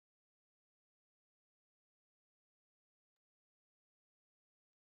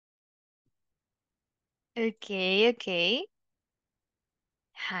Okay, okay.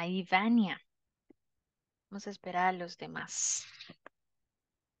 Hi, Vania. Vamos a esperar a los demás.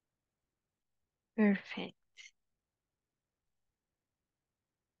 Perfect.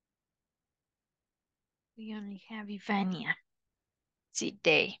 We only have Ivania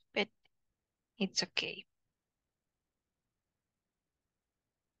today, but it's okay.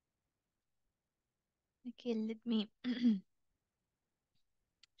 Okay, let me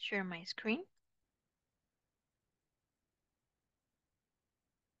share my screen.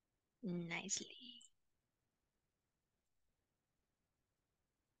 Nicely.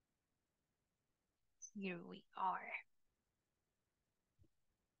 Here we are.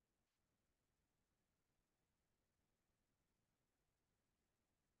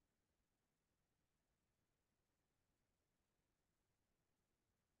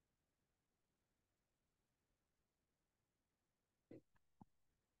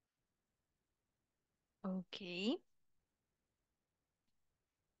 Okay.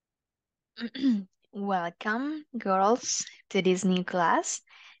 Welcome, girls, to this new class.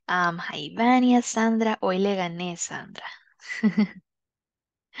 Hi, Vania, Sandra. Hoy le gané, Sandra.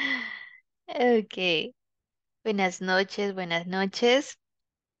 Okay. Buenas noches, buenas noches.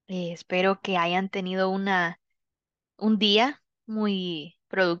 Espero que hayan tenido un día muy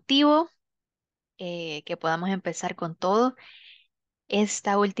productivo, que podamos empezar con todo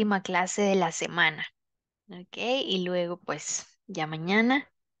esta última clase de la semana. Ok, y luego pues ya mañana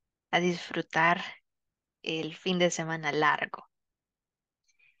a disfrutar el fin de semana largo.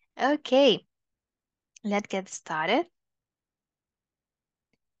 Ok, let's get started.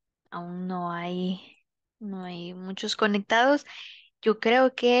 Aún no hay muchos conectados. Yo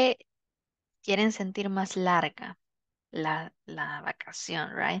creo que quieren sentir más larga la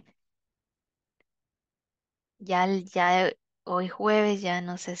vacación, right? Ya hoy jueves ya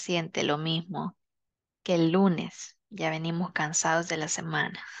no se siente lo mismo que el lunes. Ya venimos cansados de la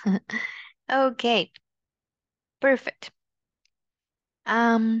semana. Okay, perfect.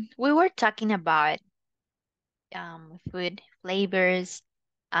 We were talking about food flavors.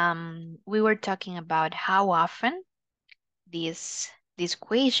 We were talking about how often these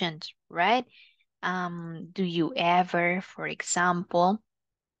questions, right? Do you ever, for example,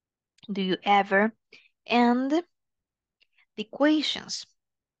 do you ever, and the questions.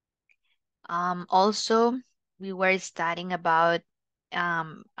 Also, we were studying about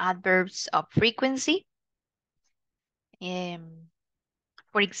adverbs of frequency. Um,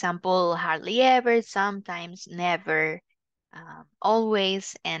 for example, hardly ever, sometimes, never,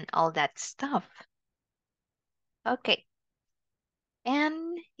 always, and all that stuff. Okay.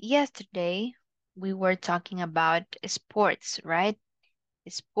 And yesterday we were talking about sports, right?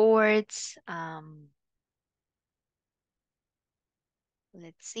 Sports,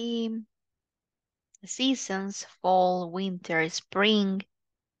 let's see, seasons, fall, winter, spring,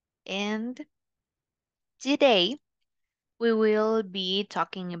 and today we will be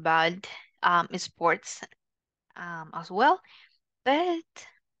talking about sports as well, but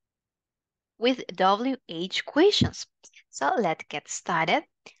with WH questions. So let's get started.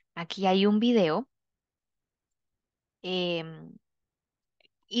 Aquí hay un video em,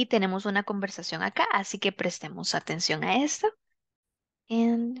 y tenemos una conversación acá, así que prestemos atención a esto.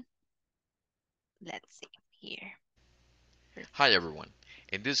 And let's see here. Hi everyone.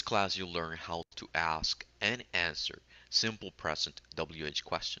 In this class you'll learn how to ask and answer simple present WH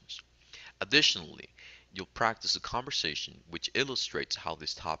questions. Additionally, you'll practice a conversation which illustrates how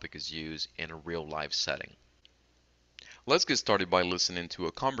this topic is used in a real life setting. Let's get started by listening to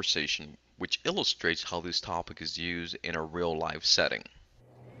a conversation which illustrates how this topic is used in a real life setting.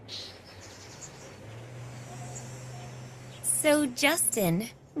 So, Justin,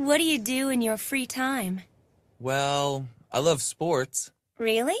 what do you do in your free time? Well, I love sports.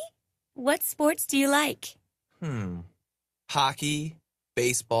 Really? What sports do you like? Hockey,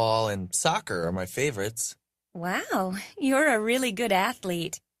 baseball, and soccer are my favorites. Wow, you're a really good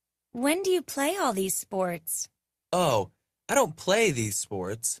athlete. When do you play all these sports? Oh, I don't play these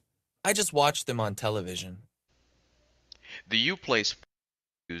sports. I just watch them on television. Do you play sports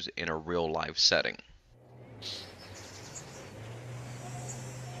used in a real life setting?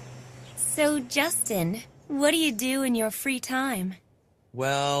 So, Justin, what do you do in your free time?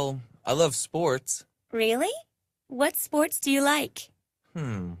 Well, I love sports. Really? What sports do you like?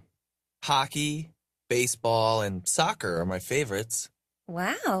 Hockey, baseball, and soccer are my favorites.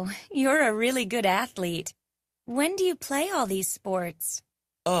 Wow, you're a really good athlete. When do you play all these sports?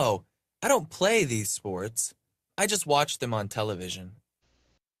 Oh, I don't play these sports. I just watch them on television.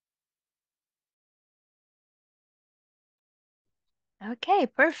 Okay,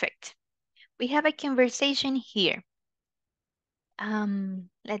 perfect. We have a conversation here.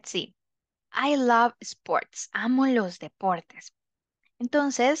 Let's see. I love sports. Amo los deportes.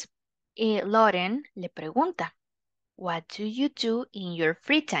 Entonces, Lauren le pregunta, what do you do in your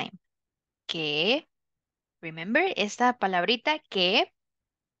free time? ¿Qué? Remember esta palabrita que,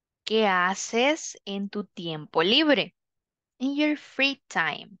 ¿qué haces en tu tiempo libre? In your free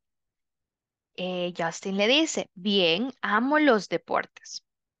time. Justin le dice, bien, amo los deportes.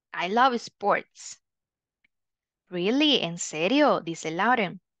 I love sports. Really, ¿en serio? Dice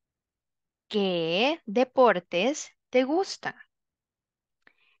Lauren. ¿Qué deportes te gustan?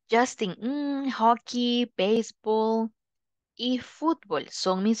 Justin, hockey, béisbol y fútbol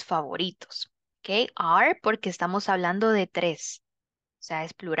son mis favoritos. ¿Ok? Are porque estamos hablando de tres. O sea,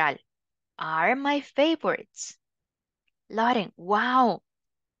 es plural. Are my favorites. Lauren, wow,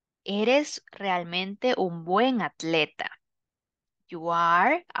 eres realmente un buen atleta. You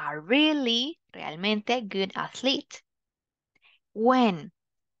are a really, realmente good athlete. When.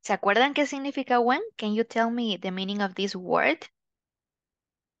 ¿Se acuerdan qué significa when? Can you tell me the meaning of this word?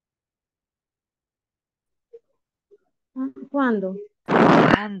 ¿Cuándo?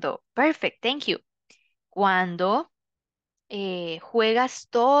 Cuando. Perfect, thank you. Cuando juegas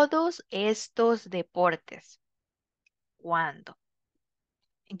todos estos deportes. Cuando.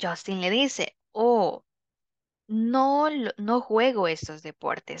 Justin le dice, oh, no, no juego estos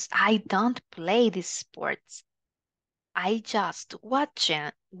deportes. I don't play these sports. I just watch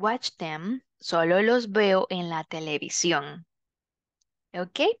them. Solo los veo en la televisión.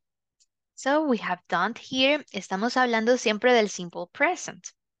 ¿Ok? So we have done here. Estamos hablando siempre del simple present.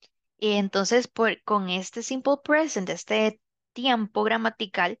 Y entonces con este simple present, este tiempo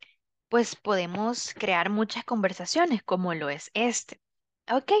gramatical, pues podemos crear muchas conversaciones como lo es este.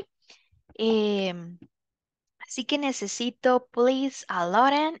 ¿Ok? Em, Así que necesito, please, a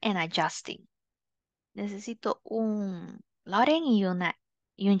Lauren and a Justin. Necesito un Lauren y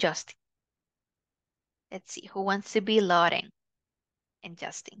un Justin. Let's see, who wants to be Lauren and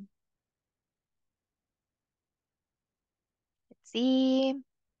Justin? Let's see.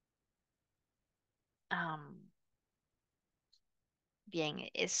 Um, Bien,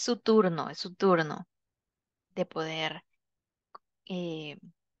 es su turno de poder eh,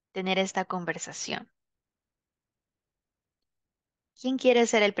 tener esta conversación. ¿Quién quiere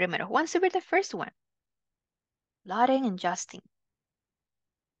ser el primero? Who wants to be the first one? Lauren and Justin.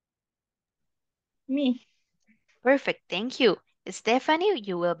 Me. Perfect, thank you. Stephanie,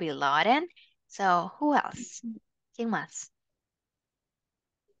 you will be Lauren. So, who else? ¿Quién más?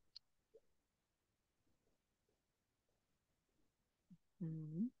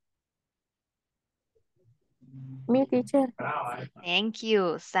 Mm, Me, teacher. Thank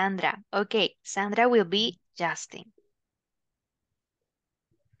you, Sandra. Okay, Sandra will be Justin.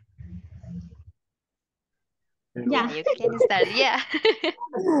 Ya. Yeah, you can start. Yeah.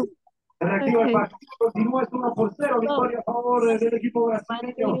 Se reactiva el partido, continúa, es 1-0, victoria a favor del equipo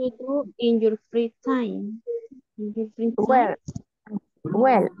brasileño. What do you do in your free time? In your free time?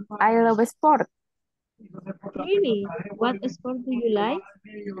 Well, I love sport. Really? What sport do you like?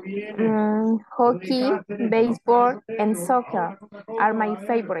 Hockey, baseball, and soccer are my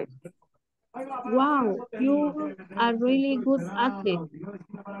favorites. Wow, you are really good athlete.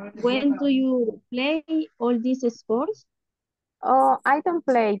 When do you play all these sports? Oh, I don't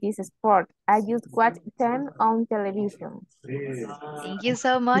play this sport. I just watch them on television. Thank you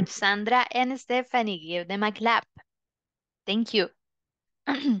so much, Sandra and Stephanie. Give them a clap. Thank you.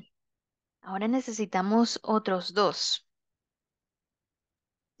 Ahora necesitamos otros dos.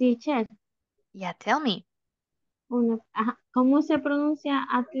 Teacher, Yeah, tell me. ¿cómo se pronuncia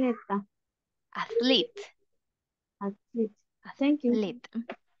atleta? Athlete. Athlete. Thank you. Athlete.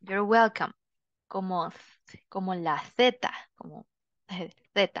 You're welcome. Como la Z, como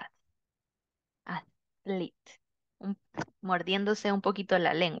Z. Athlete. Mordiéndose un poquito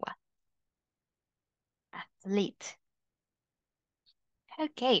la lengua. Athlete.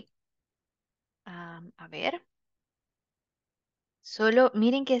 Ok. A ver.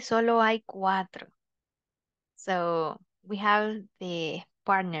 Miren que solo hay 4. So, we have the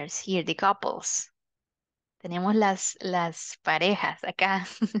partners here, the couples. Tenemos las parejas acá.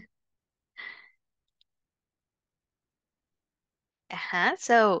 Ajá,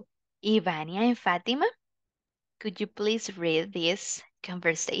 so, Ivania and Fatima, could you please read this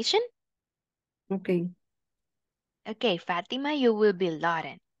conversation? Okay. Okay, Fatima, you will be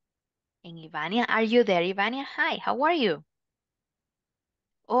Lauren. And Ivania, are you there, Ivania? Hi, how are you?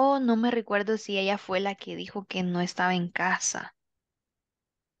 Oh, no me recuerdo si ella fue la que dijo que no estaba en casa.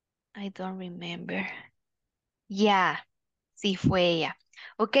 I don't remember. Yeah, sí fue ella.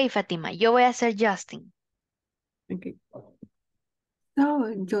 Ok, Fátima, yo voy a ser Justin. Okay.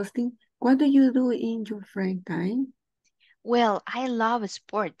 So, Justin, what do you do in your free time? Well, I love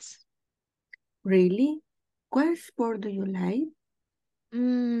sports. Really? What sport do you like?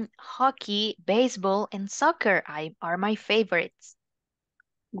 Hockey, baseball, and soccer are my favorites.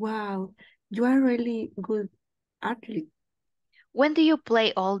 Wow, you are really good athlete. When do you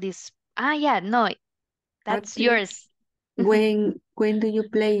play all these? Ah, yeah, no, that's Athlete. yours. When do you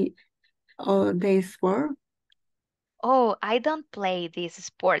play the sport? Oh, I don't play these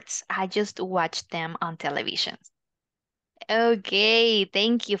sports. I just watch them on television. Okay,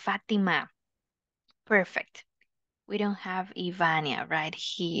 thank you, Fatima. Perfect. We don't have Ivania right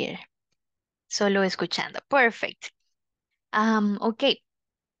here. Solo escuchando. Perfect. Ok,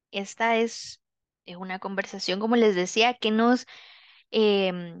 esta es una conversación, como les decía, que nos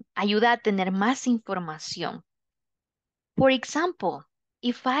ayuda a tener más información. For example,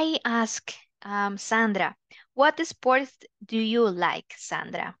 if I ask Sandra, what sports do you like,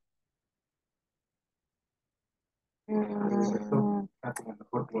 Sandra? Mm,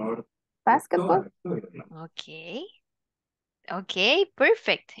 basketball? Okay, okay,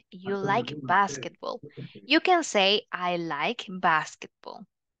 perfect. You like basketball. You can say, I like basketball.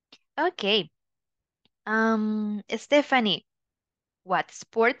 Okay, Stephanie, what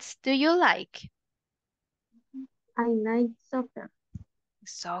sports do you like? I like soccer.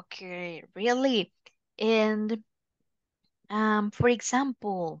 Soccer, really? And for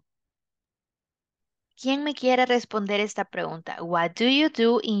example, ¿quién me quiere responder esta pregunta? What do you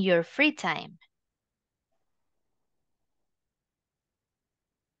do in your free time?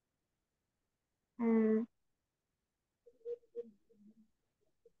 Mm,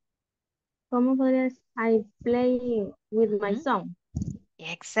 ¿Cómo podría decir? I play with my Mhm. son.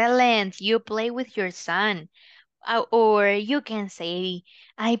 Excellent. You play with your son. Or you can say,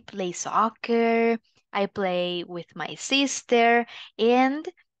 I play soccer, I play with my sister, and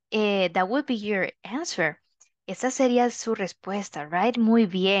that would be your answer. Esa sería su respuesta, right? Muy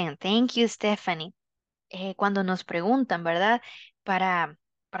bien. Thank you, Stephanie. Cuando nos preguntan, ¿verdad? Para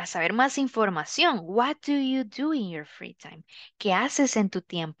saber más información, what do you do in your free time? ¿Qué haces en tu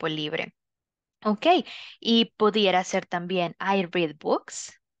tiempo libre? Ok, y pudiera ser también, I read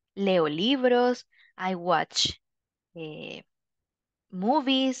books, leo libros, I watch eh,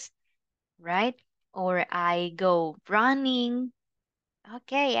 movies, right? Or I go running.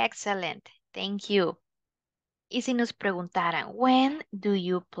 Okay, excellent. Thank you. Y si nos preguntaran, when do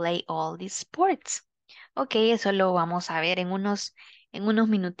you play all these sports? Ok, eso lo vamos a ver en unos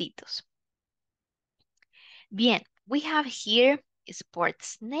minutitos. Bien, we have here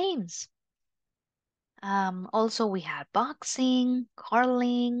sports names. Also, we have boxing,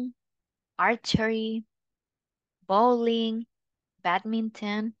 curling, archery, bowling,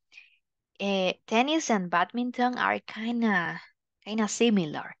 badminton. Tennis and badminton are kinda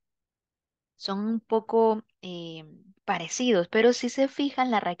similar. Son un poco parecidos, pero si se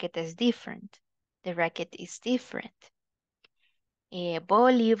fijan, la raqueta es different. The racket is different.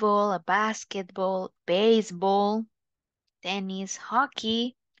 Volleyball, basketball, baseball, tennis,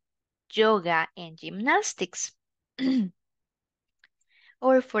 hockey, yoga, and gymnastics.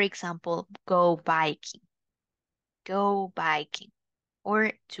 Or, for example, go biking,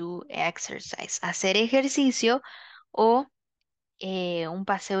 or to exercise, hacer ejercicio o un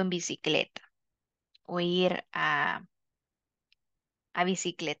paseo en bicicleta o ir a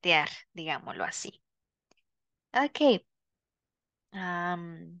bicicletear, digámoslo así. Ok,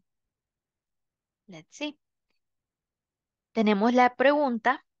 um, let's see. Tenemos la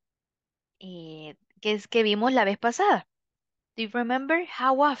pregunta que es que vimos la vez pasada. Do you remember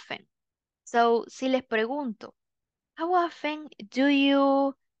how often? So, si les pregunto, how often do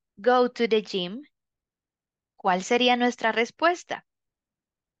you go to the gym? ¿Cuál sería nuestra respuesta?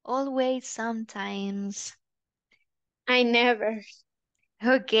 Always, sometimes. I never.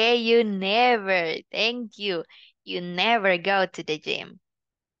 Okay, you never. Thank you. You never go to the gym.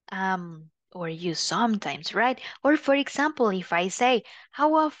 Or you sometimes, right? Or for example, if I say,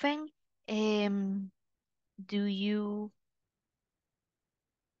 how often um do you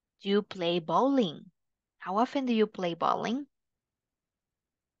play bowling? How often do you play bowling?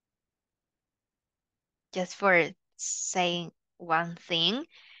 Just for saying one thing,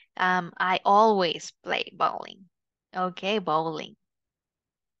 I always play bowling. Okay, bowling.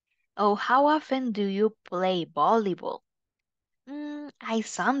 Oh, how often do you play volleyball? I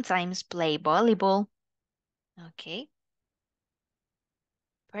sometimes play volleyball. Okay,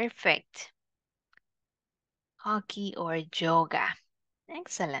 perfect. Hockey or yoga.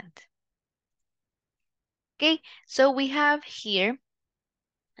 Excellent. Okay, so we have here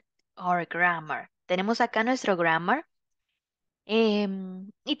our grammar. Tenemos acá nuestro grammar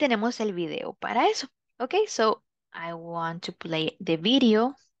y tenemos el video para eso. Okay, so I want to play the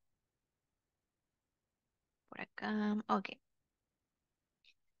video. Por acá. Okay,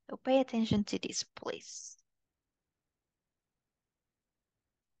 so pay attention to this, please.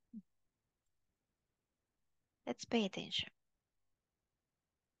 Let's pay attention.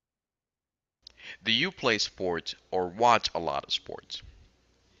 Do you play sports or watch a lot of sports?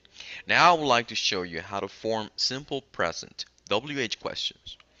 Now I would like to show you how to form simple present WH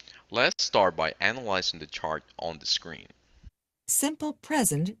questions. Let's start by analyzing the chart on the screen. Simple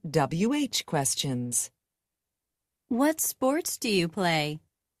present WH questions. What sports do you play?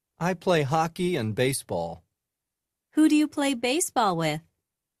 I play hockey and baseball. Who do you play baseball with?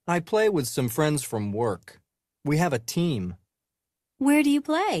 I play with some friends from work. We have a team. Where do you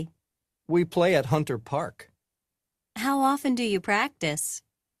play? We play at Hunter Park. How often do you practice?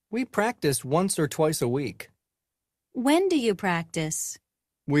 We practice once or twice a week. When do you practice?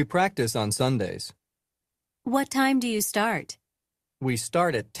 We practice on Sundays. What time do you start? We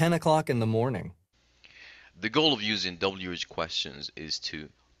start at 10 o'clock in the morning. The goal of using WH questions is to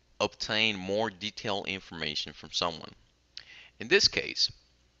obtain more detailed information from someone. In this case,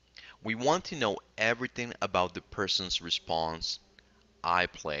 we want to know everything about the person's response, I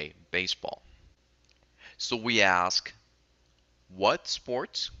play baseball. So we ask, what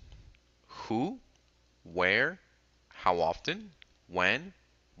sports, who, where, how often, when,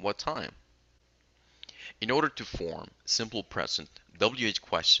 what time. In order to form simple present WH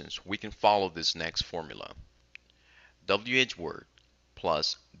questions, we can follow this next formula. WH word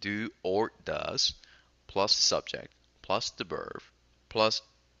plus do or does plus the subject plus the verb plus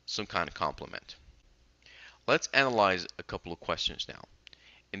some kind of complement. Let's analyze a couple of questions now.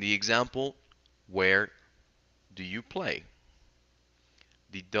 In the example, where do you play?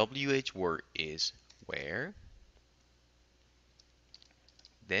 The WH word is where.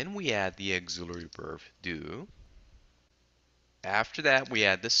 Then we add the auxiliary verb do. After that, we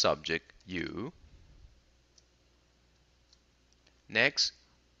add the subject you. Next,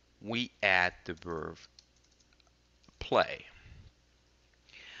 we add the verb play.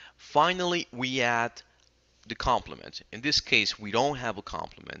 Finally, we add the complement. In this case, we don't have a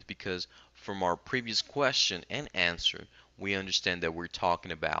complement because from our previous question and answer, we understand that we're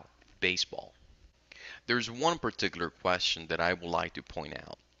talking about baseball. There's one particular question that I would like to point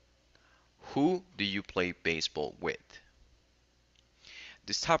out. Who do you play baseball with?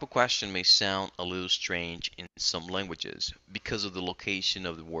 This type of question may sound a little strange in some languages because of the location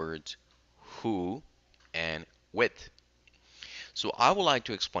of the words who and with. So I would like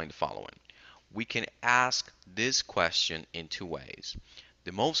to explain the following. We can ask this question in two ways.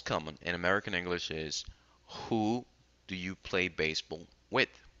 The most common in American English is, who do you play baseball with?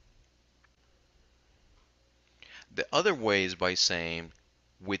 The other way is by saying,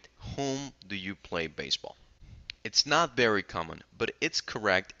 with whom do you play baseball? It's not very common, but it's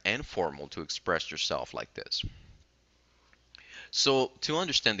correct and formal to express yourself like this. So to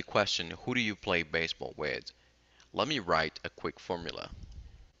understand the question, who do you play baseball with? Let me write a quick formula.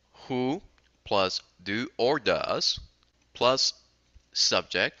 Who plus do or does plus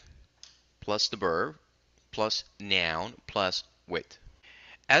subject plus the verb plus noun plus with.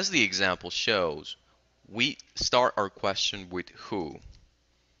 As the example shows, we start our question with who.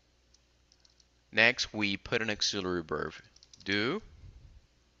 Next, we put an auxiliary verb, do.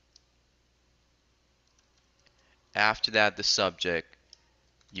 After that, the subject,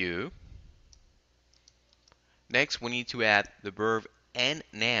 you. Next, we need to add the verb and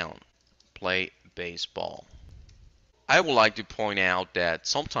noun, play baseball. I would like to point out that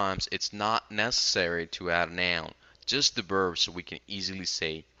sometimes it's not necessary to add a noun, just the verb, so we can easily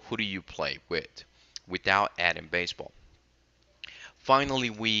say, who do you play with, without adding baseball. Finally,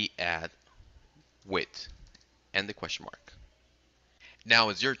 we add with and the question mark. Now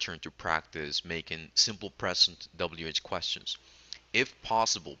it's your turn to practice making simple present WH questions. If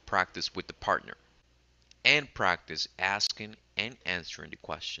possible, practice with the partner and practice asking and answering the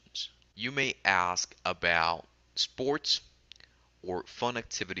questions. You may ask about sports or fun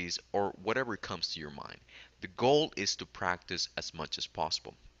activities or whatever comes to your mind. The goal is to practice as much as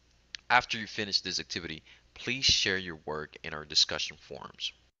possible. After you finish this activity, please share your work in our discussion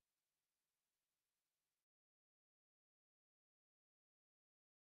forums.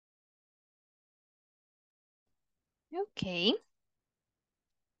 Ok.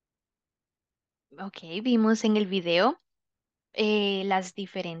 Ok, vimos en el video las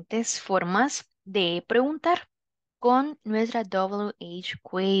diferentes formas de preguntar con nuestra WH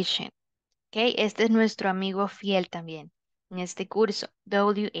question. Ok, este es nuestro amigo fiel también. en este curso.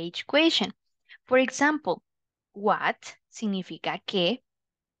 WH question. For example, what significa qué,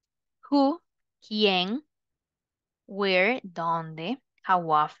 who, quién, where, dónde,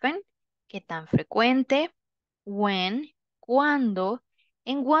 how often, qué tan frecuente, when, cuándo,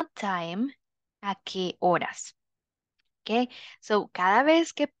 en what time, a qué horas. ¿Ok? So, cada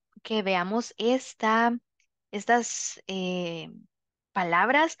vez que veamos estas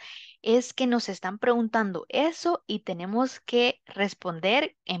palabras, es que nos están preguntando eso y tenemos que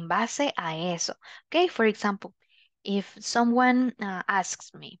responder en base a eso. ¿Ok? For example, if someone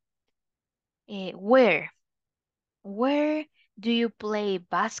asks me, where do you play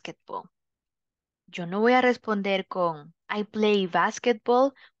basketball? Yo no voy a responder con I play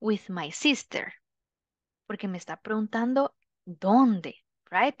basketball with my sister, porque me está preguntando dónde,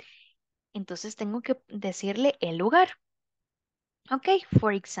 right? Entonces tengo que decirle el lugar. Okay,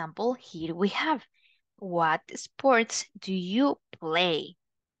 for example, here we have, what sports do you play?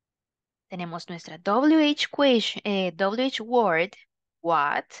 Tenemos nuestra WH question, WH word,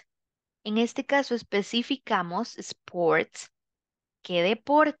 what. En este caso especificamos sports. ¿Qué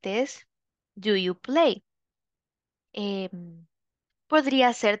deportes do you play? Em,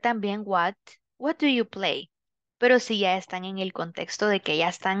 Podría ser también what do you play? Pero si ya están en el contexto de que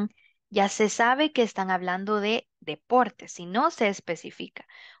ya se sabe que están hablando de deportes, si no se especifica.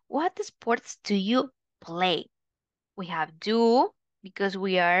 What sports do you play? We have do because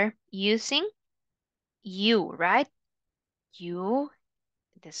we are using you, right? You,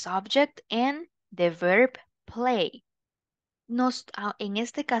 the subject, and the verb play. En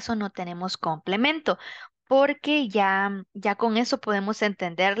este caso no tenemos complemento porque ya con eso podemos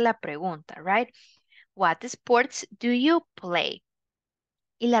entender la pregunta, right? What sports do you play?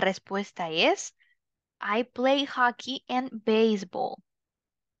 Y la respuesta es, I play hockey and baseball.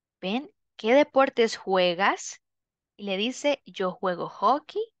 ¿Ven? ¿Qué deportes juegas? Y le dice, yo juego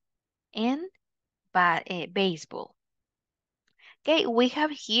hockey and baseball. Okay, we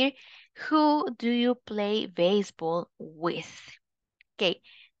have here, who do you play baseball with? Okay,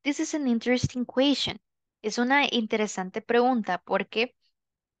 this is an interesting question. Es una interesante pregunta porque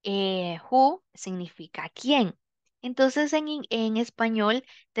who significa quién. Entonces en español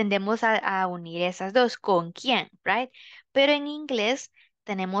tendemos a unir esas dos, con quién, right? Pero en inglés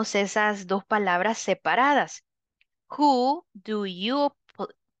tenemos esas dos palabras separadas. Who do you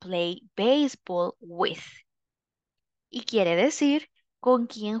play baseball with? Y quiere decir, ¿con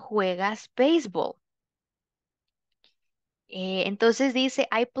quién juegas béisbol? Entonces dice,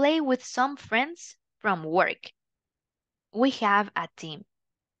 I play with some friends from work. We have a team.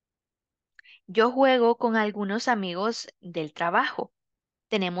 Yo juego con algunos amigos del trabajo.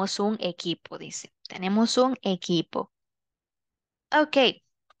 Tenemos un equipo, dice. Tenemos un equipo. Okay,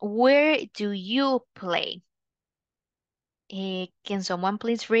 where do you play? Can someone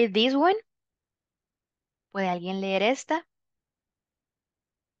please read this one? ¿Puede alguien leer esta?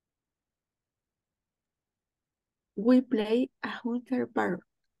 We play a hunter park.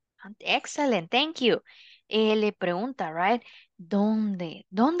 Excellent, thank you. Le pregunta, right? ¿Dónde?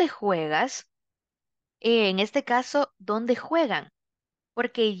 ¿Dónde juegas? En este caso, ¿dónde juegan?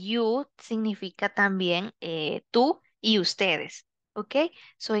 Porque you significa también tú y ustedes. ¿Ok?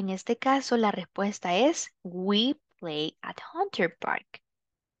 So en este caso la respuesta es we play at Hunter Park.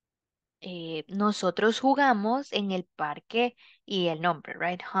 Nosotros jugamos en el parque y el nombre,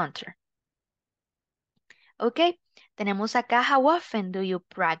 right? Hunter. ¿Ok? Tenemos acá how often do you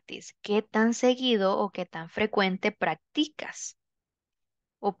practice? ¿Qué tan seguido o qué tan frecuente practicas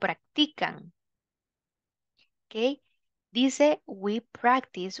o practican? ¿Ok? Dice, we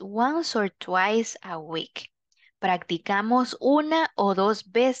practice once or twice a week. Practicamos una o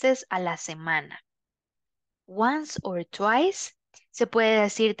dos veces a la semana. Once or twice. Se puede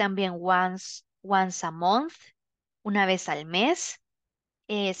decir también once a month, una vez al mes.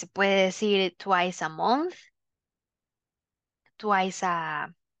 Se puede decir twice a month, twice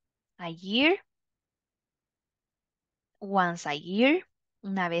a year, once a year,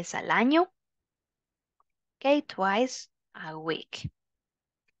 una vez al año. Okay, twice a week.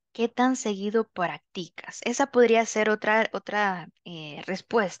 ¿Qué tan seguido practicas? Esa podría ser otra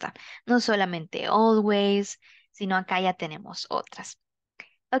respuesta. No solamente always, sino acá ya tenemos otras.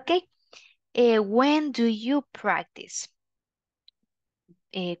 ¿Ok? When do you practice?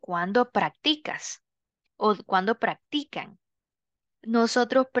 ¿Cuándo practicas? ¿O cuándo practican?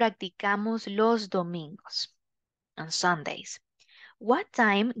 Nosotros practicamos los domingos. On Sundays. What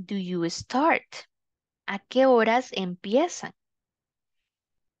time do you start? ¿A qué horas empiezan?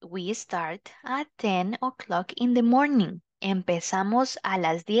 We start at 10 o'clock in the morning. Empezamos a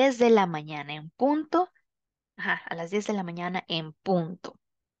las 10 de la mañana en punto. Ajá, a las 10 de la mañana en punto.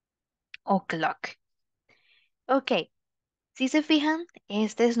 O'clock. Ok, si se fijan,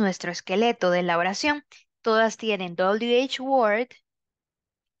 este es nuestro esqueleto de la oración. Todas tienen WH word,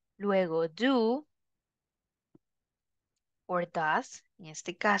 luego do or does, en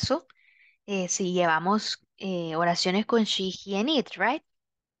este caso, si llevamos oraciones con she, he, and it, right?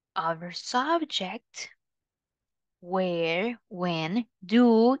 Our subject, where, when,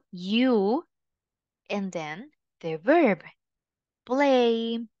 do, you, and then the verb.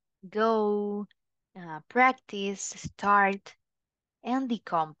 Play, go, practice, start, and the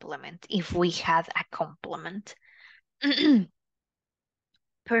complement, if we had a complement.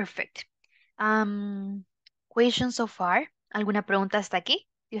 Perfect. Um, question so far? ¿Alguna pregunta hasta aquí?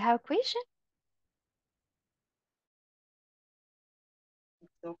 Do you have a question?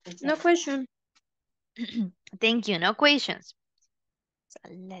 No question. Thank you. No questions. So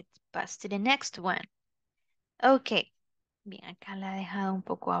let's pass to the next one. Okay. Bien, acá la he dejado un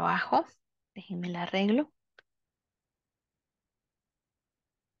poco abajo. Déjenme la arreglo.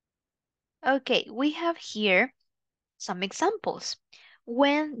 Okay, we have here some examples.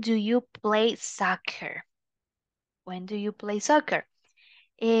 When do you play soccer? When do you play soccer?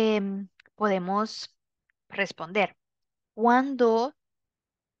 Podemos responder. ¿Cuándo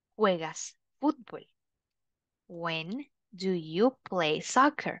juegas fútbol? When do you play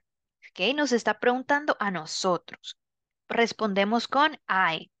soccer? Ok, nos está preguntando a nosotros. Respondemos con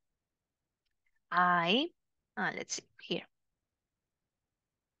I. Let's see here.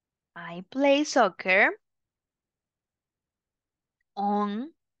 I play soccer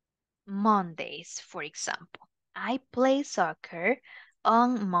on Mondays, for example. I play soccer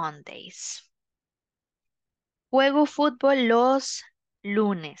on Mondays. Juego fútbol los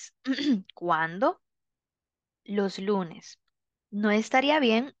lunes. ¿Cuándo? Los lunes. No estaría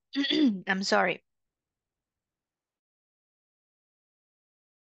bien. I'm sorry.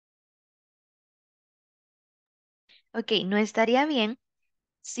 Ok, no estaría bien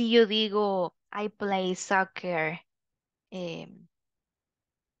si yo digo I play soccer em,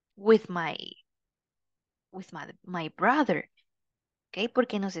 with my brother. Ok,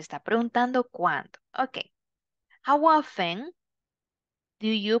 porque nos está preguntando cuándo. Ok. How often do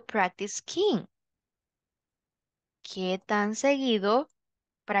you practice skiing? ¿Qué tan seguido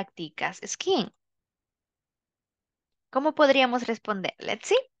practicas skiing? ¿Cómo podríamos responder? Let's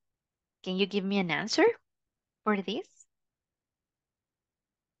see. Can you give me an answer for this?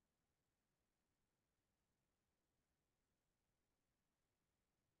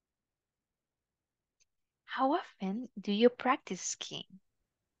 How often do you practice skiing?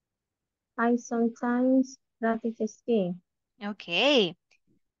 I sometimes practice skiing. Okay.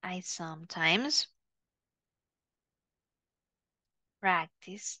 I sometimes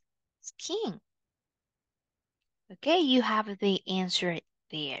practice skiing. Okay, you have the answer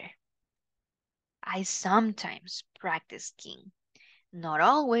there. I sometimes practice skiing. Not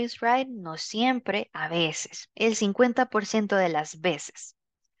always, right? No siempre, a veces. El 50% de las veces.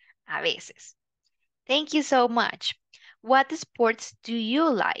 A veces. Thank you so much. What sports do you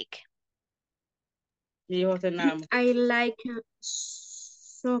like? I like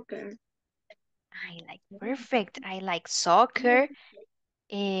soccer. Perfect. I like soccer.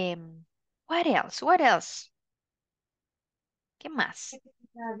 What else? What else? ¿Qué más?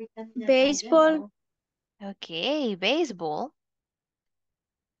 Baseball. Okay, baseball.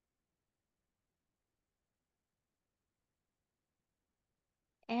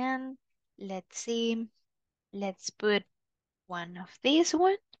 And let's see. Let's put one of these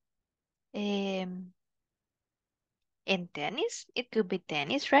one. Um, in tennis, it could be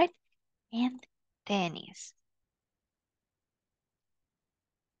tennis, right? And tennis.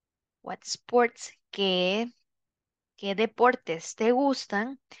 What sports? ¿Qué deportes te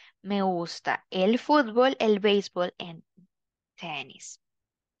gustan? Me gusta el fútbol, el béisbol, and tennis.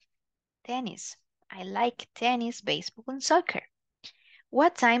 Tennis. I like tennis, baseball, and soccer.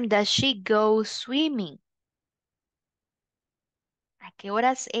 What time does she go swimming? ¿A qué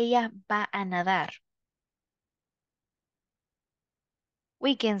horas ella va a nadar?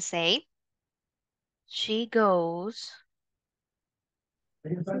 We can say she goes.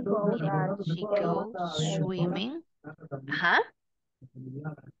 Miren, she goes swimming. Ajá.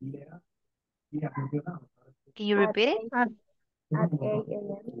 Can you repeat it? At 8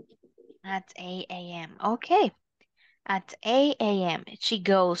 a.m. At 8 a.m. Okay. At 8 a.m. She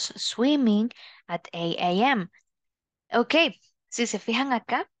goes swimming at 8 a.m. Ok. Si se fijan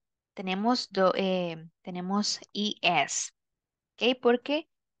acá, tenemos IS. Ok, porque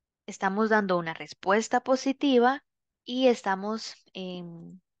estamos dando una respuesta positiva y estamos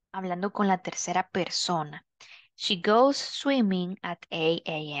hablando con la tercera persona. She goes swimming at 8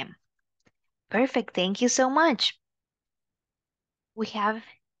 a.m. Perfect, thank you so much. We have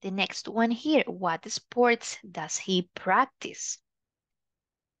the next one here. What sports does he practice?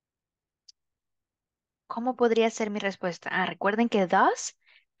 ¿Cómo podría ser mi respuesta? Recuerden que does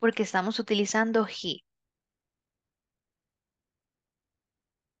porque estamos utilizando he.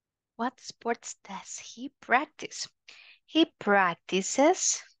 What sports does he practice? He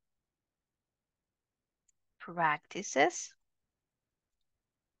practices.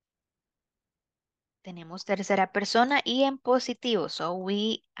 Tenemos tercera persona y en positivo, so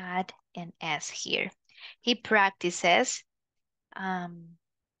we add an S here. He practices,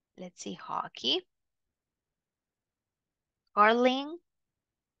 let's see, hockey, curling,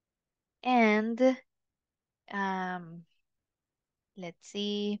 and let's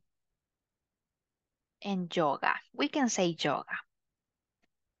see, and yoga. We can say yoga.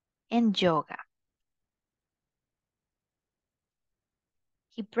 And yoga.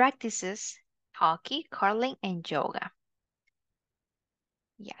 He practices hockey, curling, and yoga.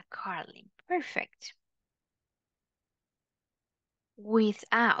 Yeah, curling. Perfect.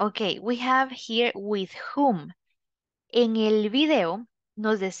 Okay, we have here with whom. En el video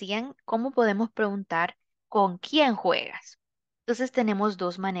nos decían cómo podemos preguntar con quién juegas. Entonces tenemos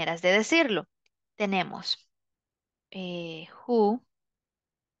dos maneras de decirlo. Tenemos who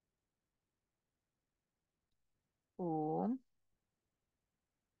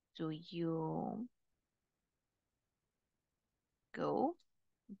do you go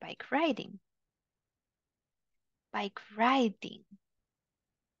bike riding? Bike riding.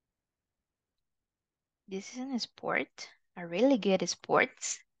 This is a sport, a really good sport.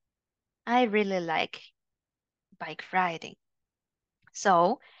 I really like bike riding.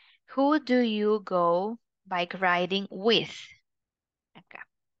 So, who do you go bike riding with? Acá.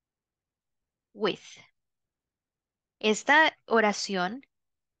 With. Esta oración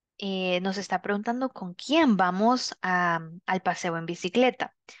nos está preguntando con quién vamos al paseo en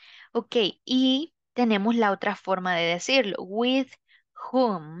bicicleta. Ok, y tenemos la otra forma de decirlo. With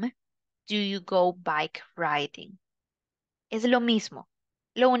whom do you go bike riding? Es lo mismo.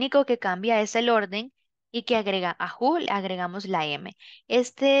 Lo único que cambia es el orden y que agrega a who, le agregamos la M.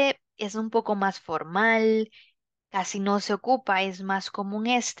 Este es un poco más formal, casi no se ocupa, es más común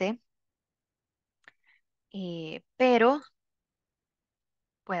este, pero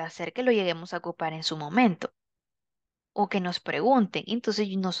puede hacer que lo lleguemos a ocupar en su momento o que nos pregunten. Entonces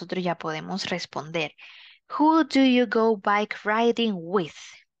nosotros ya podemos responder. Who do you go bike riding with?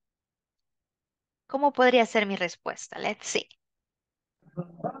 ¿Cómo podría ser mi respuesta? Let's see.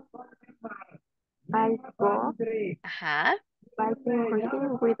 I go Ajá. biking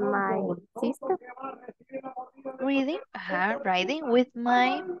reading with my sister. Reading. Ajá. Riding with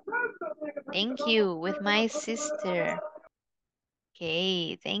my. Thank you. With my sister.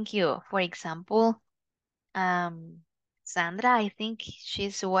 Okay. Thank you. For example, Sandra, I think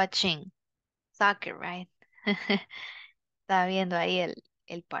she's watching soccer, right? Está viendo ahí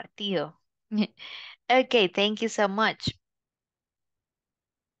el partido. Okay, thank you so much,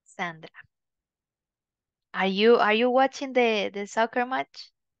 Sandra. Are you watching the soccer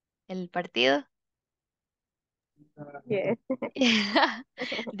match? El partido? Yes.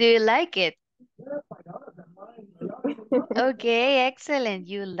 Do you like it? Okay, excellent.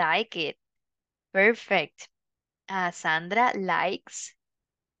 You like it. Perfect. Sandra likes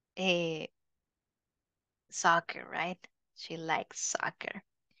eh, soccer, right? She likes soccer.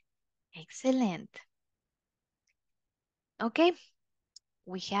 Excellent. Okay,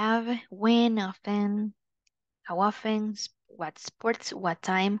 we have when, often, how often, what sports, what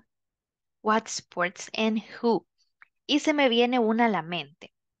time, what sports, and who. Y se me viene una a la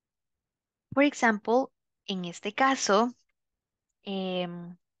mente. For example, en este caso,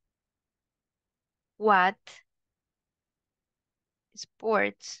 what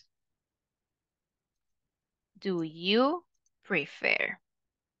sports do you prefer?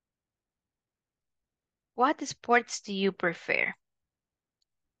 What sports do you prefer?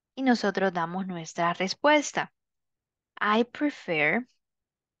 Y nosotros damos nuestra respuesta. I prefer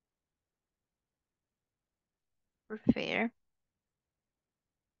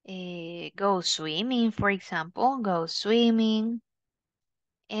go swimming, for example, go swimming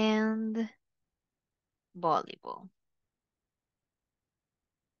and volleyball.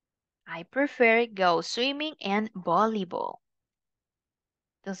 I prefer go swimming and volleyball.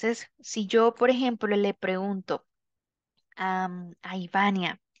 Entonces, si yo, por ejemplo, le pregunto a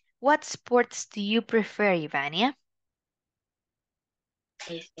Ivania, what sports do you prefer, Ivania?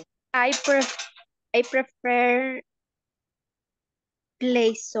 I, pref I prefer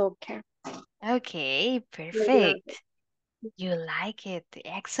Play soccer. Okay, I love it. perfect. You like it.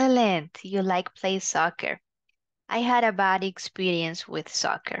 Excellent. You like play soccer. I had a bad experience with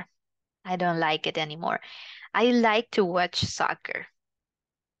soccer. I don't like it anymore. I like to watch soccer,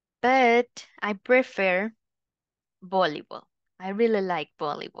 but I prefer volleyball. I really like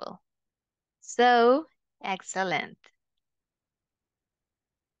volleyball. So, excellent.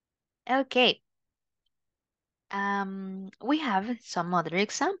 Okay. We have some other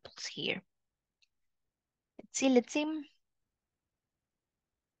examples here. Let's see.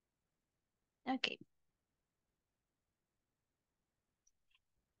 Okay.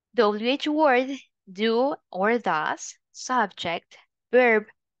 WH word, do or does, subject, verb,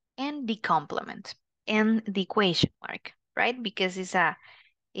 and the complement, and the question mark, right? Because it's a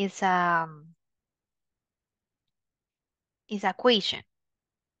it's a question.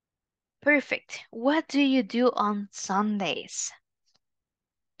 Perfect. What do you do on Sundays?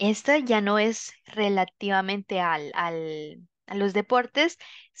 Esta ya no es relativamente a los deportes,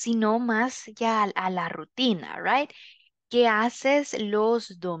 sino más ya a la rutina, right? ¿Qué haces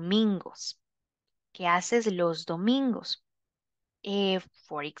los domingos? ¿Qué haces los domingos?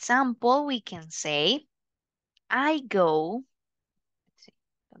 For example, we can say, I go. Sí,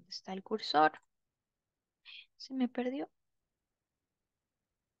 ¿dónde está el cursor? Se me perdió.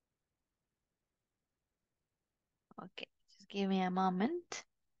 Okay, just give me a moment.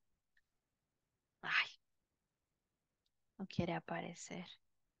 Ay, no quiere aparecer.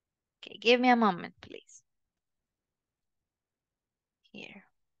 Okay, give me a moment, please. Here.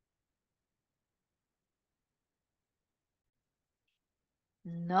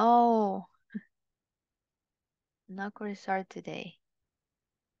 No, no cursor today.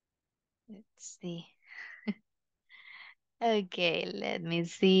 Let's see. Okay, let me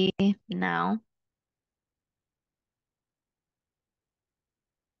see now.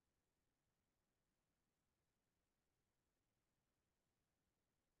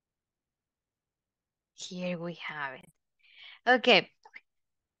 Here we have it. Okay,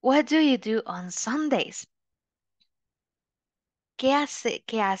 what do you do on Sundays? ¿Qué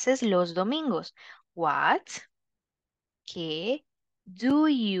haces los domingos? What? ¿Qué do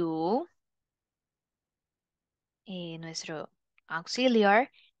you? Nuestro auxiliar,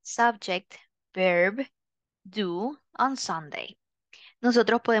 subject, verb, do on Sunday.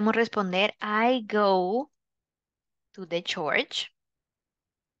 Nosotros podemos responder, I go to the church.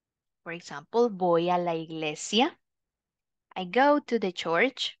 For example, voy a la iglesia. I go to the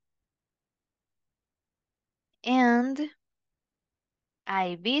church. And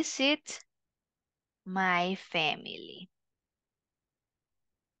I visit my family.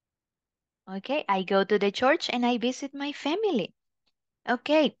 Okay, I go to the church and I visit my family.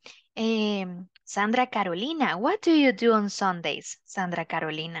 Okay, Sandra Carolina, what do you do on Sundays, Sandra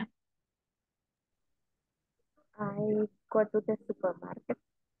Carolina? I go to the supermarket.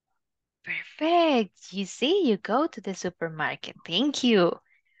 Perfect. You see, you go to the supermarket. Thank you.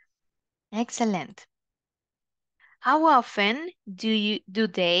 Excellent. How often do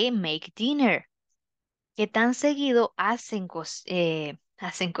they make dinner? ¿Qué tan seguido hacen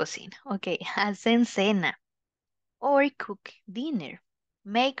cocina? Ok, hacen cena. Or cook dinner.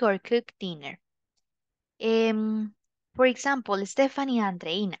 Make or cook dinner. For example, Stephanie and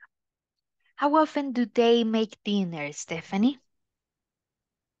Andreina. How often do they make dinner, Stephanie?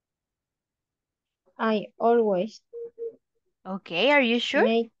 I always Okay, are you sure?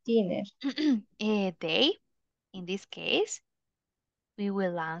 make dinner. They, in this case, we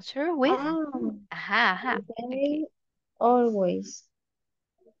will answer with Ah, aha, aha. Okay. they always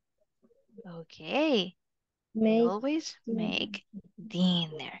Okay. They make always dinner. make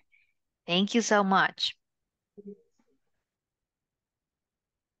dinner. Thank you so much.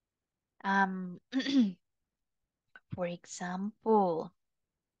 Um, for example,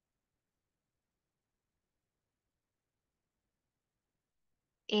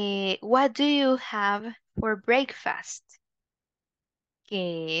 what do you have for breakfast?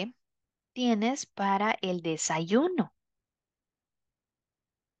 ¿Qué tienes para el desayuno?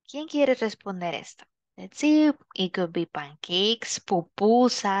 ¿Quién quiere responder esto? Let's see. It could be pancakes,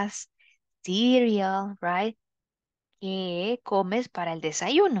 pupusas, cereal, right? ¿Qué comes para el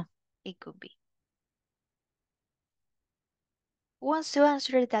desayuno? It could be. Who wants to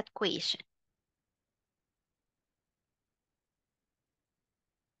answer that question?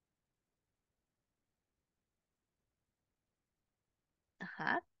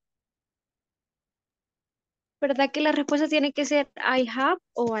 Ajá. ¿Verdad que la respuesta tiene que ser I have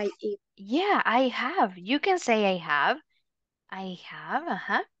o I eat? Yeah, I have. You can say I have. I have,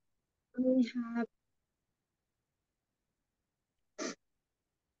 ajá. I have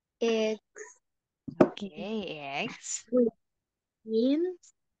Egg Okay, eggs with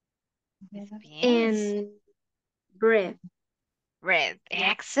beans with beans. and bread. Bread.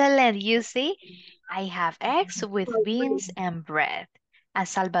 Excellent. You see, I have eggs with beans and bread. A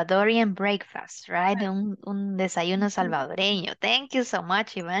Salvadorian breakfast, right? Un desayuno salvadoreño. Thank you so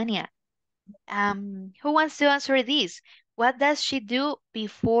much, Ivania. Who wants to answer this? What does she do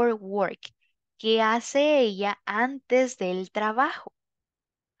before work? ¿Qué hace ella antes del trabajo?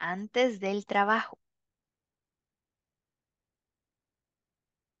 Antes del trabajo.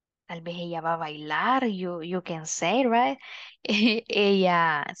 Tal vez ella va a bailar, you can say, right?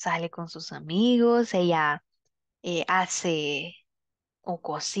 Ella sale con sus amigos, ella hace o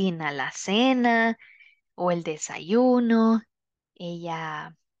cocina la cena o el desayuno,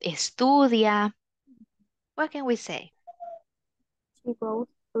 ella estudia. What can we say? She goes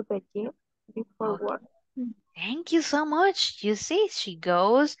to the gym before Okay. work. Thank you so much. You see, she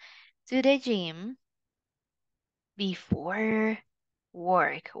goes to the gym before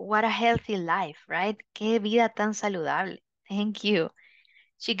work. What a healthy life, right? Qué vida tan saludable. Thank you.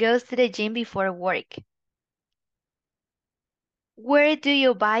 She goes to the gym before work. Where do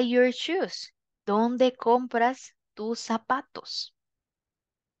you buy your shoes? ¿Dónde compras tus zapatos?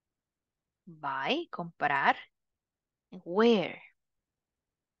 Buy, comprar. Where?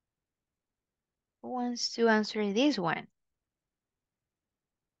 Who wants to answer this one?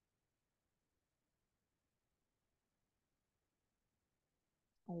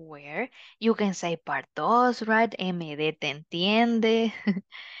 Where? You can say part 2, right? MD te entiende.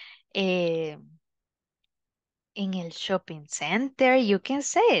 Eh, in el shopping center, you can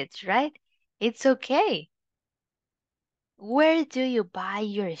say it, right? It's okay. Where do you buy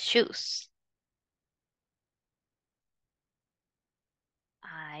your shoes?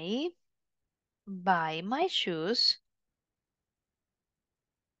 I buy my shoes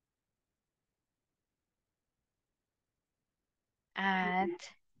at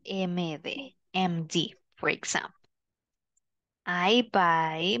MD, for example. I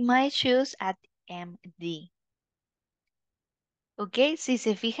buy my shoes at MD. Ok, si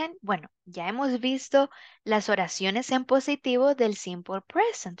se fijan, bueno, ya hemos visto las oraciones en positivo del simple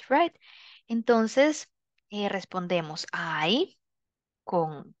present, right? Entonces, respondemos I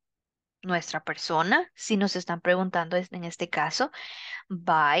con nuestra persona, si nos están preguntando en este caso,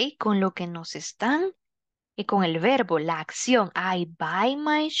 buy con lo que nos están, y con el verbo, la acción, I buy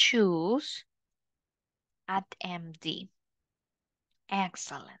my shoes at MD.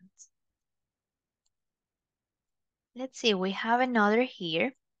 Excellent. Let's see, we have another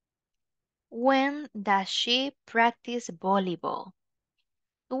here. When does she practice volleyball?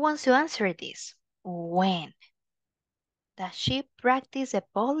 Who wants to answer this? When does she practice the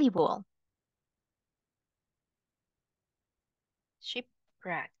volleyball? She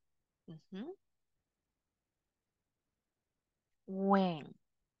practice. When?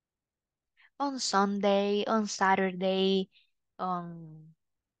 On Sunday, on Saturday, on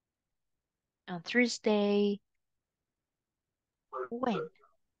on Thursday. When?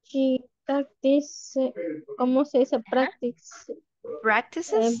 She practice, ¿cómo se dice Ajá. practice?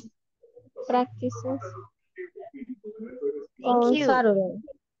 Practices? Practices Thank on you. Saturday.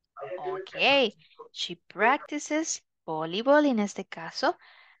 Okay. She practices volleyball en este caso.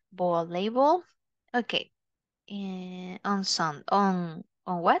 Volleyball. Okay. On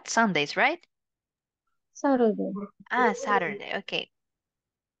what? Sundays, right? Saturday. Ah, Saturday. Okay.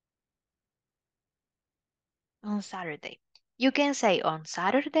 On Saturday. You can say on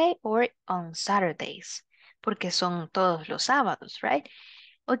Saturday or on Saturdays, porque son todos los sábados, right?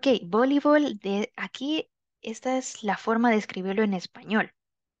 Ok, voleibol, de aquí, esta es la forma de escribirlo en español.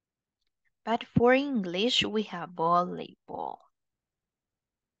 But for English, we have volleyball.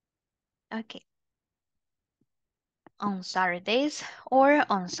 Okay. On Saturdays or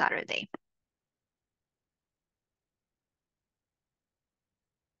on Saturday.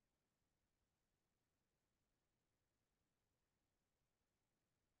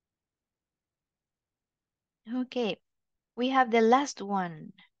 Okay, we have the last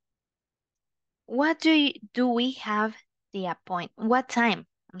one. What do we have the appointment? What time?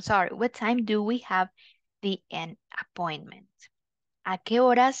 I'm sorry, what time do we have the appointment? ¿A qué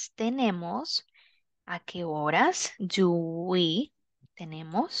horas tenemos? ¿A qué horas do we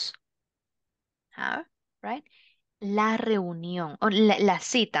tenemos? Have, right? La reunión, o la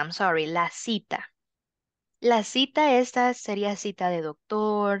cita, I'm sorry, la cita. La cita esta sería cita de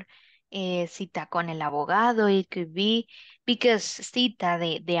doctor, cita con el abogado, it could be, because cita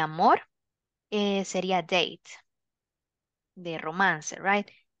de amor sería date, de romance, right?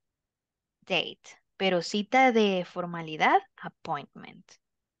 Date. Pero cita de formalidad, appointment.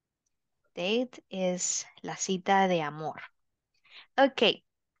 Date es la cita de amor. Okay.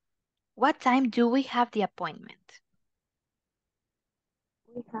 What time do we have the appointment?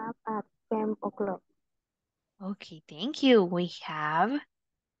 We have at 10 o'clock. Okay, thank you. We have,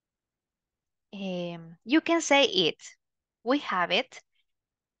 you can say it. We have it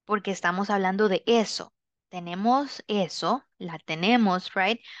porque estamos hablando de eso. Tenemos eso, la tenemos,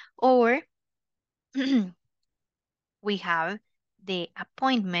 right? Or we have the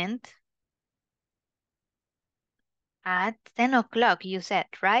appointment at 10 o'clock, you said,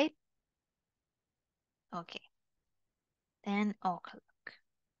 right? Okay, 10 o'clock.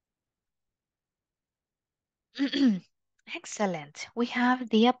 Excellent. We have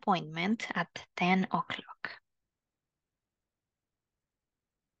the appointment at 10 o'clock.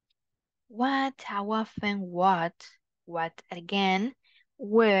 What, how often, what again,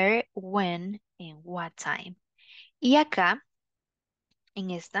 where, when, and what time. Y acá,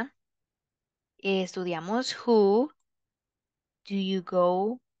 en esta, estudiamos who do you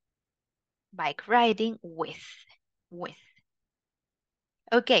go bike riding with. With.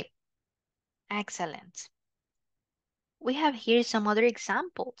 Okay, excellent. We have here some other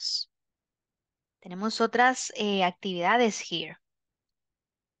examples. Tenemos otras actividades here.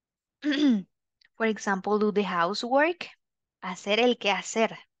 For example, do the housework. Hacer el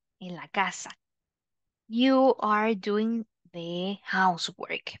quehacer en la casa. You are doing the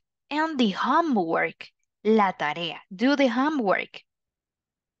housework. And the homework. La tarea. Do the homework.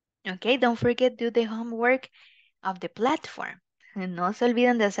 Okay, don't forget do the homework of the platform. No se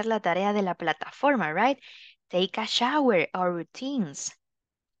olviden de hacer la tarea de la plataforma, right? Take a shower or routines.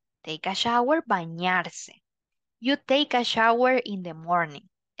 Take a shower, bañarse. You take a shower in the morning,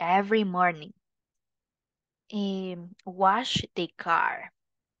 every morning. Wash the car.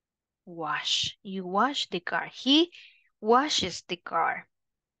 Wash. You wash the car. He washes the car.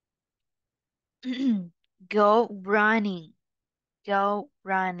 Go running. Go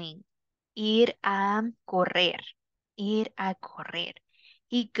running. Ir a correr. Ir a correr.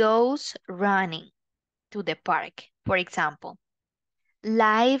 He goes running to the park, for example.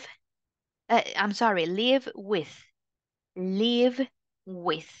 Live, I'm sorry, live with. Live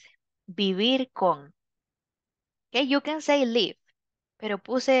with. Vivir con. Okay, you can say live, pero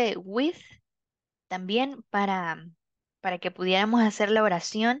puse with también para que pudiéramos hacer la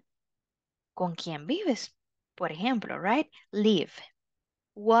oración con quien vives. Por ejemplo, right? Live.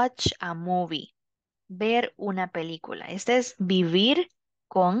 Watch a movie. Ver una película. Este es vivir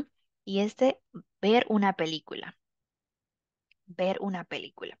con y este ver una película. Ver una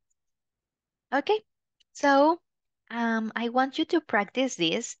película. Okay, so I want you to practice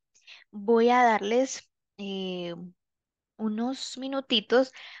this. Voy a darles unos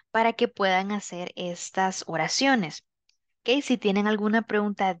minutitos para que puedan hacer estas oraciones. Ok, si tienen alguna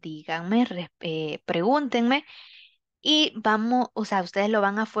pregunta, díganme, pregúntenme y vamos, o sea, ustedes lo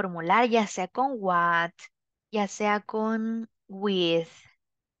van a formular ya sea con what, ya sea con with,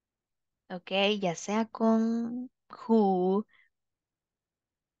 ok, ya sea con who,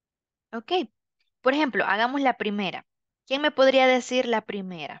 ok. Por ejemplo, hagamos la primera. ¿Quién me podría decir la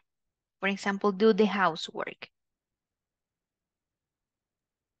primera? Por ejemplo, do the housework.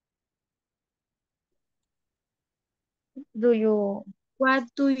 Do you, what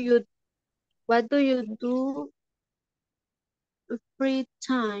do you, what do you do free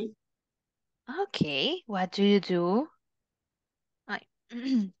time? Okay, what do you do? Ay,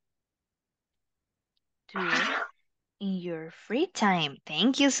 do in your free time.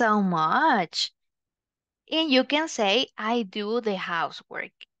 Thank you so much. And you can say, I do the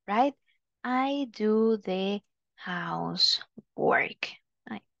housework, right? I do the housework.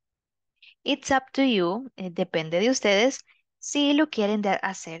 Ay, it's up to you, depende de ustedes si lo quieren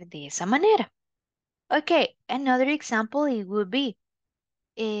hacer de esa manera. Okay, another example it would be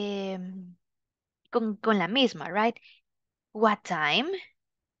con la misma, right? What time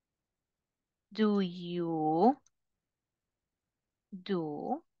do you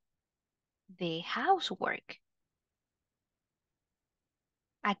do the housework?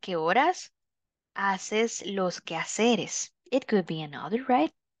 ¿A qué horas haces los quehaceres? It could be another,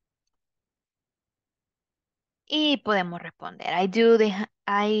 right? Y podemos responder, I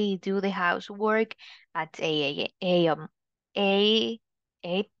do the housework at 8 a.m. 8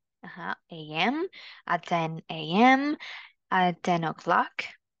 a.m. at 10 a.m. at 10 o'clock,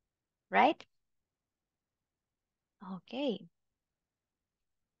 right? Ok.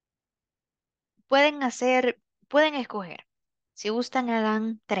 Pueden escoger. Si gustan,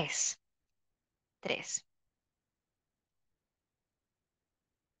 hagan tres. Tres.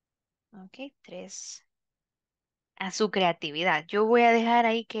 Ok, tres. a su creatividad. Yo voy a dejar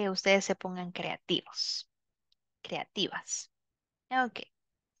ahí que ustedes se pongan creativos, creativas. Okay,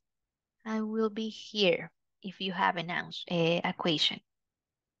 I will be here if you have an a question.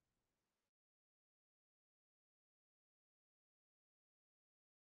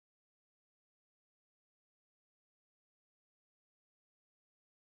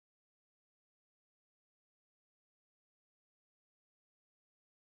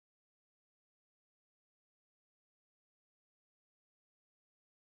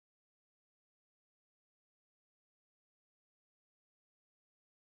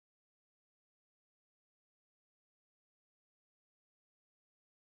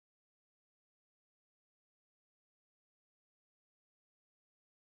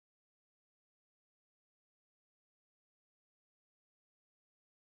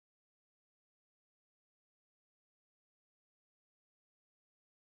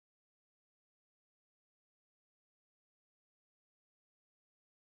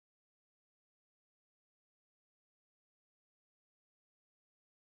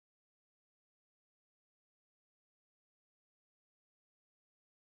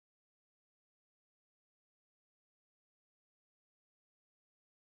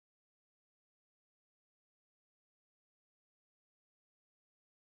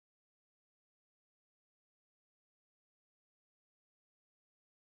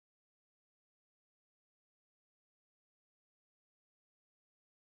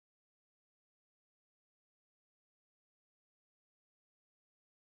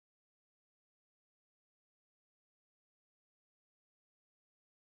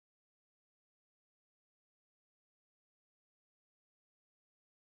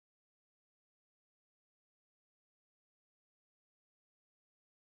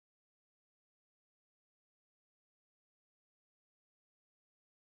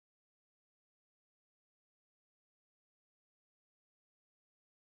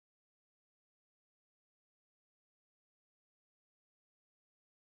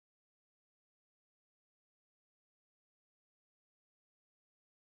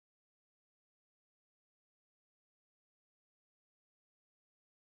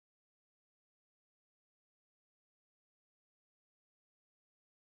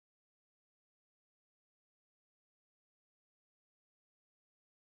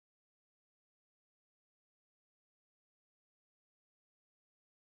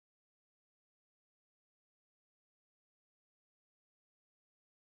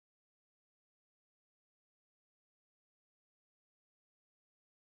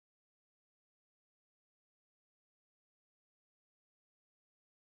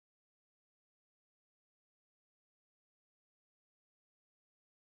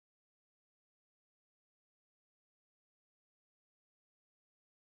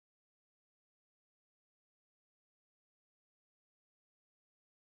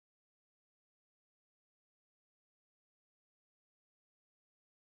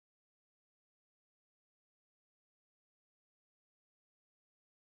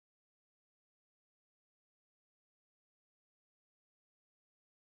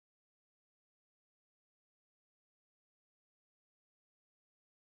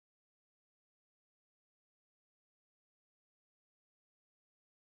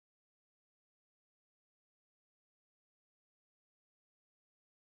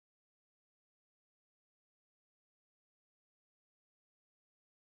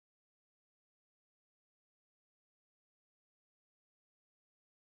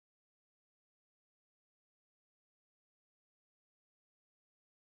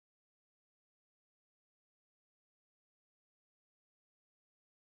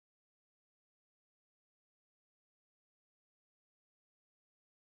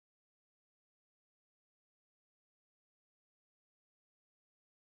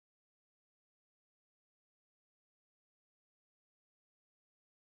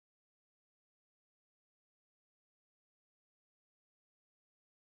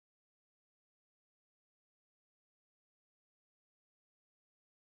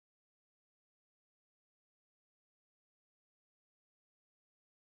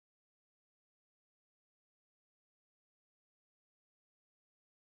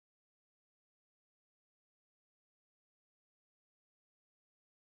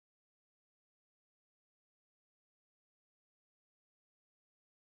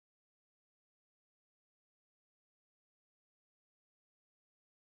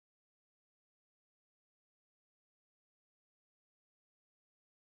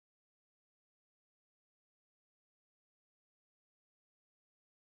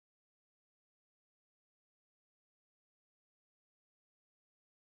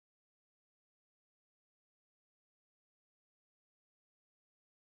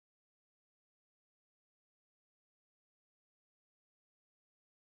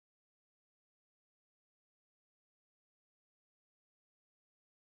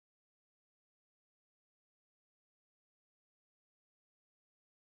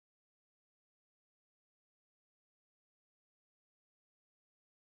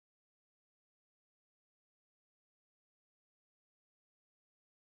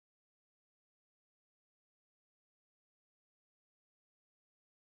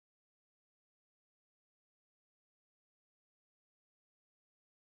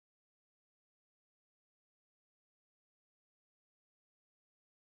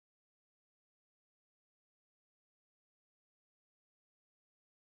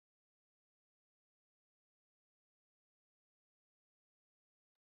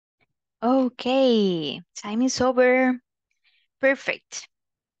 Okay, time is over. Perfect.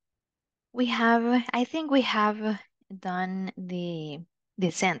 I think we have done the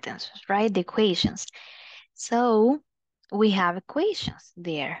sentences, right? The equations. So, we have equations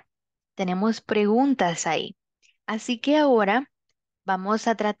there. Tenemos preguntas ahí. Así que ahora vamos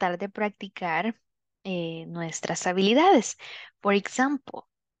a tratar de practicar nuestras habilidades. Por ejemplo,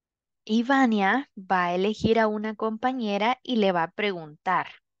 Ivania va a elegir a una compañera y le va a preguntar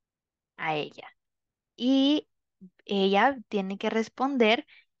a ella. Y ella tiene que responder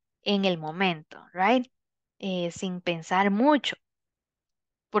en el momento, right? Sin pensar mucho,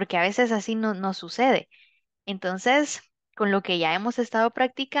 porque a veces así no sucede. Entonces, con lo que ya hemos estado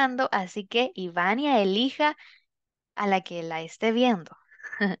practicando, así que Ivania elija a la que la esté viendo.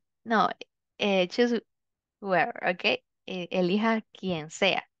 No, choose whoever, ¿ok? Elija quien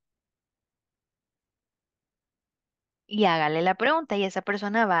sea y hágale la pregunta y esa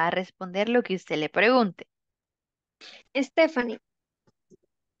persona va a responder lo que usted le pregunte. Stephanie,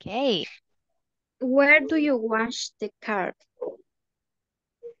 Ok, where do you wash the car?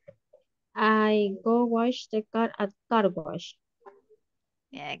 I go wash the car at car wash.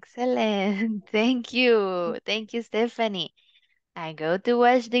 excellent. Thank you. Thank you, Stephanie. I go to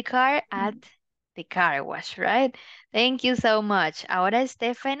wash the car at the car wash, right? Thank you so much. Ahora,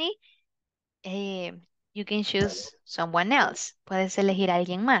 Stephanie, eh, you can choose someone else. Puedes elegir a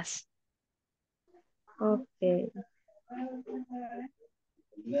alguien más. Okay.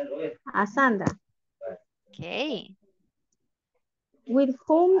 A Sandra, Okay, with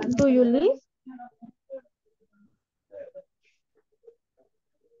whom do you live?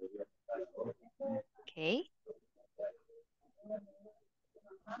 okay.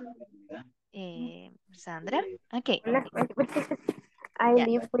 Sandra, okay. I Yeah,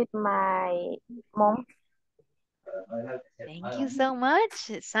 live with my mom. thank you so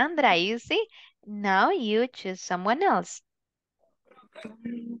much, Sandra. You see, now you choose someone else.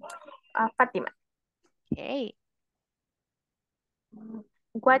 Fatima. Okay,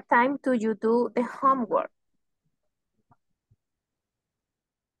 What time do you do the homework?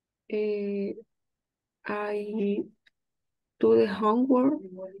 I do the homework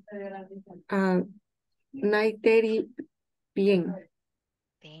at 9:30 p.m.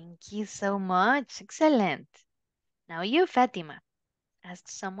 thank you so much. Excellent. Now you, Fatima, ask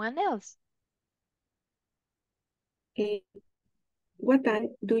someone else. Eh, what time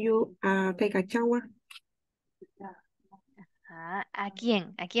do you take a shower? Ah, ¿a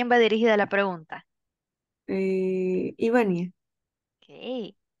quién? ¿A quién va dirigida la pregunta? Ivania,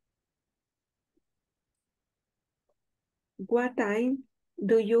 Okay. what time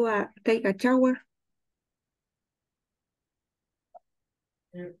do you take a shower?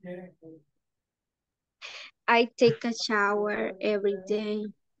 I take a shower every day.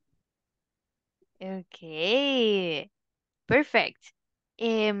 Okay. Perfect.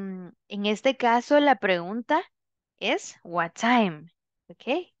 En este caso, la pregunta es what time?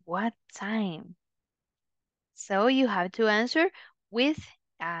 Okay. What time? So you have to answer with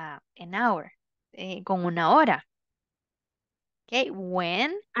an hour. Con una hora. Okay.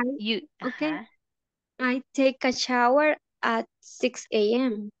 When I you. okay. Ajá. I take a shower at 6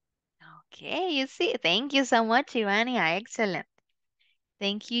 a.m. Okay. You see. Thank you so much, Ivania. Excellent.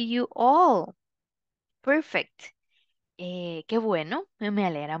 Thank you, you all. Perfect. Qué bueno, me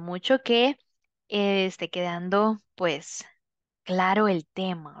alegra mucho que esté quedando pues claro el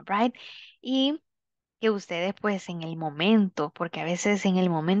tema, right? Y que ustedes pues en el momento, porque a veces en el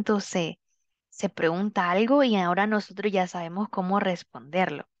momento se pregunta algo y ahora nosotros ya sabemos cómo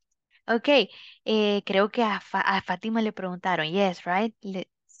responderlo. Ok, creo que a Fátima le preguntaron, yes, right?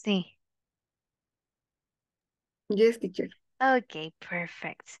 Sí, Yes, teacher. ok,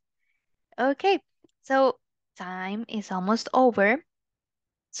 perfect. Ok, so time is almost over.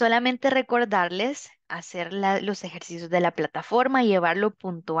 Solamente recordarles hacer los ejercicios de la plataforma, llevarlo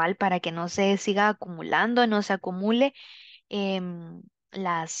puntual para que no se siga acumulando, no se acumule em,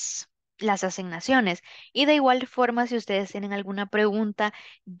 las, las asignaciones. Y de igual forma, si ustedes tienen alguna pregunta,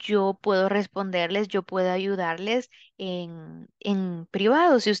 yo puedo responderles, yo puedo ayudarles en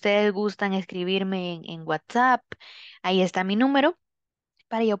privado. Si ustedes gustan escribirme en WhatsApp, ahí está mi número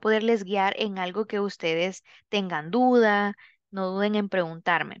para yo poderles guiar en algo que ustedes tengan duda, no duden en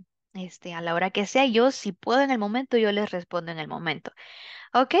preguntarme. A la hora que sea, yo si puedo en el momento, yo les respondo en el momento.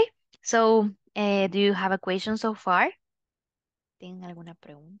 Ok, so, do you have a question so far? ¿Tienen alguna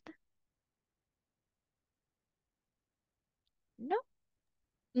pregunta? No,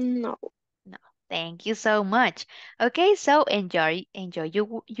 No. no. Thank you so much. Okay, so enjoy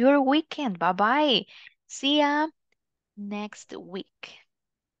your weekend. Bye bye. See ya next week.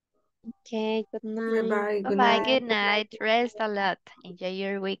 Okay, good night. Bye-bye. Bye Good bye. night. Good night. Rest a lot. Enjoy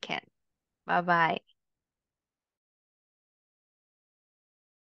your weekend. Bye bye.